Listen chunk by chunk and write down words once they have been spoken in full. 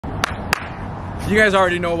You guys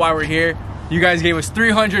already know why we're here. You guys gave us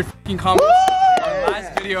 300 fucking comments on our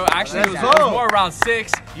last video. Actually, it was more around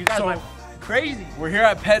 6. You guys went crazy. We're here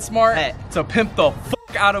at PetSmart to pimp the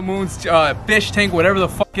fuck out of Moon's fish tank, whatever the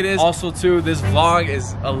fuck it is. Also, too, this vlog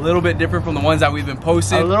is a little bit different from the ones that we've been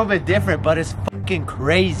posting. A little bit different, but it's fucking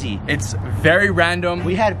crazy. It's very random.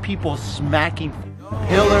 We had people smacking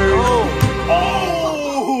pillars.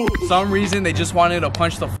 Oh! For some reason, they just wanted to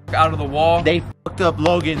punch the fuck out of the wall. They fucked up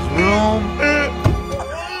Logan's room.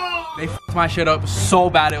 They fucked my shit up so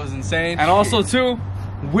bad, it was insane. And also, too,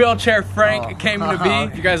 Wheelchair Frank came into be.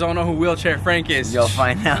 If you guys don't know who Wheelchair Frank is, you'll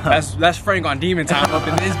find out. That's Frank on Demon Time up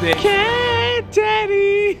in this bitch. Can't,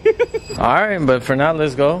 Daddy. All right, but for now,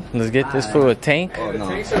 let's go. Let's get this fool a tank. The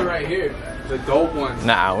tanks are right here. The dope ones.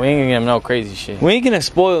 Nah, we ain't gonna get him no crazy shit. We ain't gonna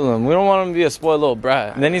spoil him. We don't want him to be a spoiled little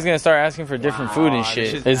brat. And then he's gonna start asking for different food and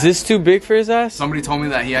shit. Is this too big for his ass? Somebody told me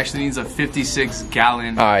that he actually needs a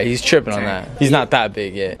 56-gallon. All right, he's tripping on that. He's not that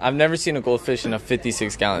big yet. I've never seen a goldfish in a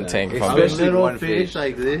 56-gallon tank. Especially little fish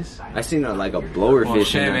like this. I seen like a blower fish.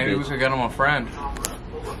 Shit, in maybe we bitch. could get him a friend.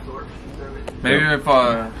 Maybe if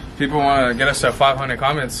people want to get us to 500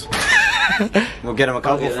 comments. We'll get him a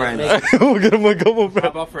couple friends. We'll get him a couple friends.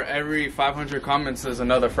 How about for every 500 comments, there's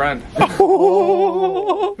another friend?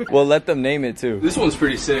 We'll let them name it too. This one's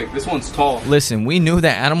pretty sick. This one's tall. Listen, we knew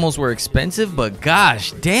that animals were expensive, but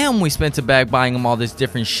gosh, damn, we spent a bag buying him all this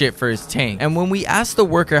different shit for his tank. And when we asked the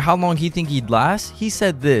worker how long he think he'd last, he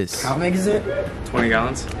said this. How big is it? 20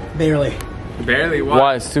 gallons? Barely. Barely?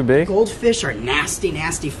 Why? It's too big? Goldfish are nasty,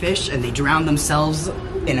 nasty fish, and they drown themselves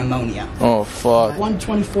in ammonia. Oh, fuck.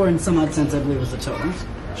 124 in some odd sense, I believe, was the total.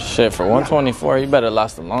 Shit, for 124, you better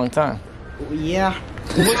last a long time. Yeah.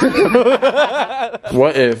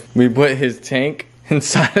 What if we put his tank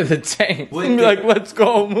inside of the tank? And be like, let's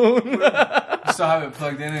go, Moon. You still have it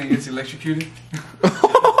plugged in and it gets electrocuted?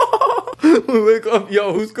 We wake up,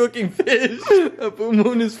 yo, who's cooking fish? That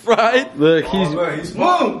Moon is fried. Look, he's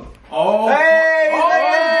Moon! Oh! Hey!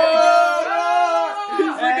 He's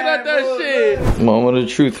looking at that shit. Moment of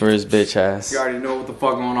truth for his bitch ass. You already know what the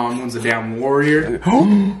fuck going on. Moon's a damn warrior.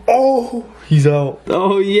 Oh, he's out.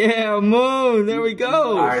 Oh yeah, Moon. There we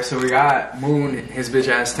go. Alright, so we got Moon, his bitch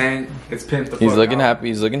ass tank. It's pimped the fuck He's looking out. happy.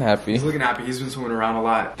 He's looking happy. He's looking happy. He's been swimming around a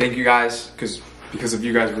lot. Thank you guys, because of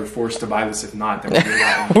you guys, we were forced to buy this. If not, then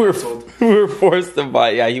we we're forced to buy.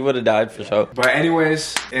 Yeah, he would have died for sure. But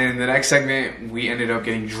anyways, in the next segment, we ended up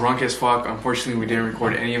getting drunk as fuck. Unfortunately, we didn't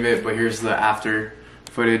record any of it, but here's the after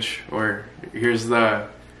footage, or here's the...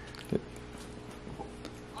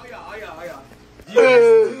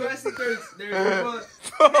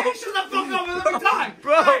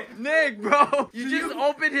 Bro, Nick, bro, you just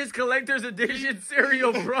opened his collector's edition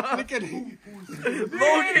cereal, bro. Look at him.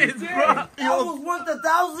 Logan's, bro. It was worth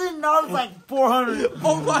 $1,000. Now it's like 400.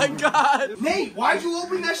 Oh my god. Nate, why'd you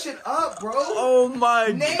open that shit up, bro? Oh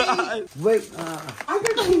my god. Wait, I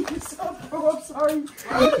gotta clean this up, bro. I'm sorry.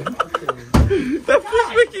 That was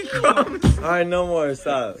making crumbs. Alright, no more.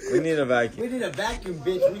 Stop. We need a vacuum. we need a vacuum,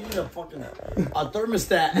 bitch. We need a fucking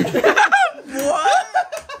thermostat. What?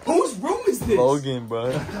 Whose room is this? Logan, bro. I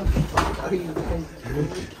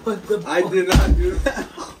did not do that.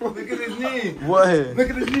 Look at his knee. What? Look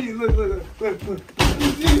at his knee. Look.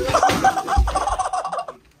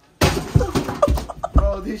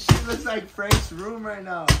 Bro, this shit looks like Frank's room right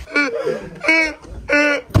now.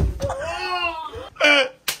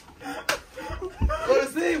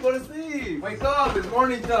 Go to sleep. Wake up, it's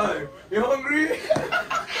morning time. You hungry?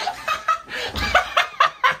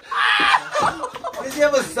 Does he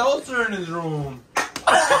have a seltzer in his room?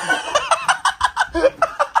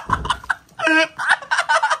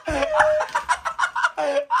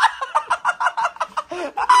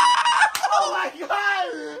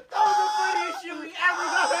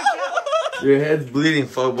 Your head's bleeding,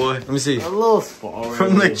 fuck boy. Let me see. A little small.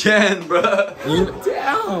 From the can, bro.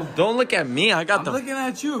 Damn. Don't look at me. I got I'm looking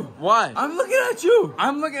at you. Why? I'm looking at you.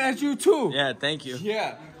 I'm looking at you too. Yeah, thank you.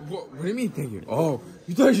 Yeah. What do you mean thinking? Oh,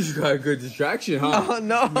 you thought you got a good distraction, huh? Oh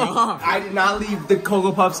no. I did not leave the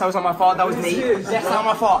Cocoa Puffs. That was not my fault. That was Nate. That's not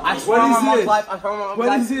my fault. I swear What on is my mom's this? life. I swear on my mom's What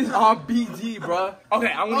life. is this on BD, bro?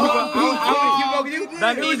 Okay, I'm gonna keep up with you.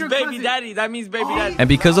 That means baby daddy. That means baby daddy. And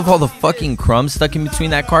because of all the fucking crumbs stuck in between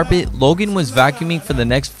that carpet, Logan was vacuuming for the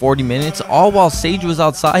next 40 minutes, all while Sage was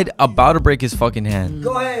outside about to break his fucking hand.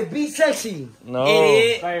 Go ahead, be sexy. No.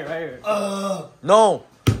 Idiot. Right here. No.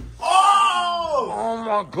 Oh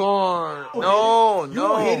my god. No,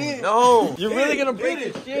 no. hit it? No. You're really gonna break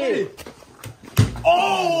this shit.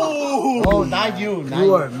 Oh, not you. Not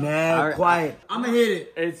you are mad quiet. I'm gonna hit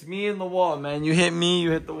it. It's me in the wall, man. You hit me,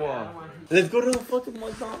 you hit the wall. Let's go to the fucking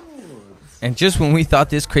McDonald's. And just when we thought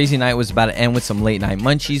this crazy night was about to end with some late night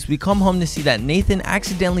munchies, we come home to see that Nathan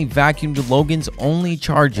accidentally vacuumed Logan's only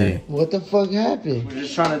charger. Hey, what the fuck happened? We're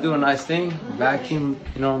just trying to do a nice thing. Vacuum,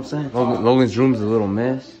 you know what I'm saying? Logan's room's a little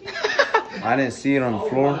mess. I didn't see it on the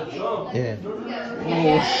floor. Yeah.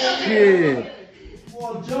 Oh, shit.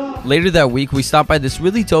 Later that week, we stopped by this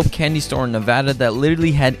really dope candy store in Nevada that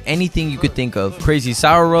literally had anything you could think of. Crazy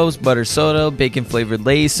sour rolls, butter soda, bacon flavored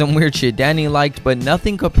Lay's, some weird shit Danny liked, but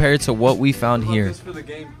nothing compared to what we found here. Just for the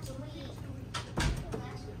game.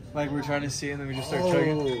 Like we're trying to see and then we just start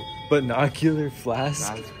chugging. Binocular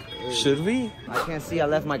flask? Should we? I can't see. I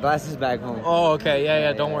left my glasses back home. Oh, okay.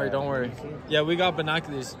 Yeah. Don't worry. Yeah, we got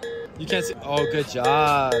binoculars. You can't see. Oh, good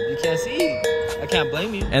job. You can't see. I can't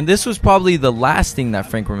blame you. And this was probably the last thing that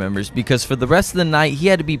Frank remembers, because for the rest of the night, he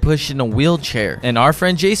had to be pushed in a wheelchair. And our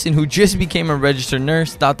friend Jason, who just became a registered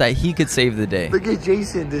nurse, thought that he could save the day. Look at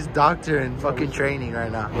Jason, this doctor in fucking training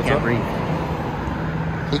right now. He can't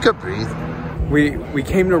breathe. He could breathe. We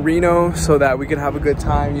came to Reno so that we could have a good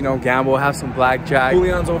time, you know, gamble, have some blackjack.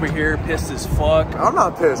 Julian's over here pissed as fuck. I'm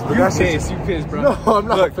not pissed, but You pissed, bro. No, I'm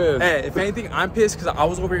not pissed. Hey, if anything, I'm pissed because I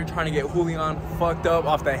was over here trying to get Julian fucked up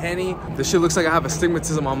off the Henny. This shit looks like I have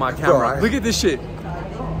astigmatism on my camera. Look at this shit.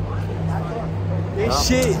 This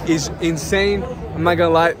shit is insane. I'm not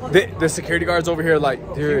gonna lie. The security guards over here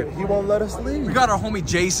like, dude. He won't let us leave. We got our homie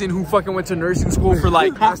Jason who fucking went to nursing school for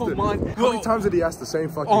like half a month. How many times did he ask the same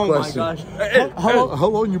fucking question? Oh my gosh. How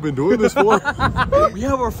long you been doing this for? We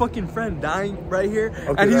have our fucking friend dying right here,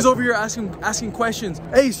 and he's over here asking questions.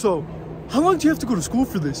 Hey, so how long do you have to go to school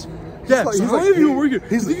for this? Yeah, so how long have you been working?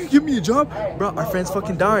 He's like, you give me a job? Bro, our friend's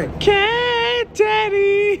fucking dying. Can't,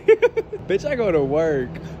 Daddy. Bitch, I go to work.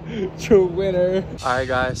 True winner. Alright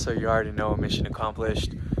guys, so you already know, mission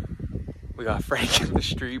accomplished. We got Frank in the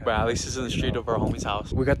street, but at least it's in the street of our homie's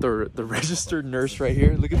house. We got the registered nurse right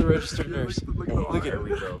here. Look at the registered nurse. Look at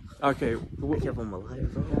it. Okay.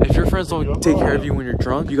 If your friends don't take care of you when you're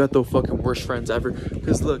drunk, you got the fucking worst friends ever.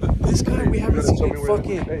 Because look, this guy we haven't seen in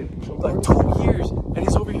fucking like 2 years, and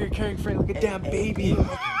he's over here carrying Frank like a damn baby.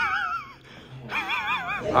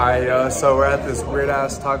 Alright, so we're at this weird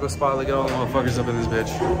ass taco spot. Look at all the motherfuckers up in this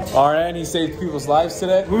bitch. Alright, and he saved people's lives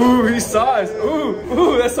today. Ooh, he saw us.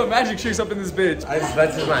 Ooh, that's some magic tricks up in this bitch.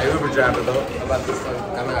 That's just my Uber driver though. About this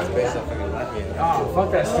dumbass face up fucking left me. Oh,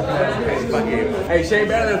 fuck that stupid ass face. Fuck you. Hey, she ain't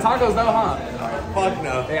better than tacos though, huh? Fuck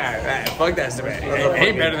no. Yeah, fuck that stupid.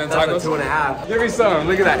 Ain't better than tacos. That's like 2.5. Give me some.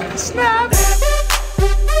 Look at that. Snap.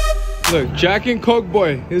 Look, Jack and Coke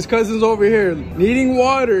boy. His cousin's over here needing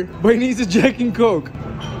water, but he needs a Jack and Coke.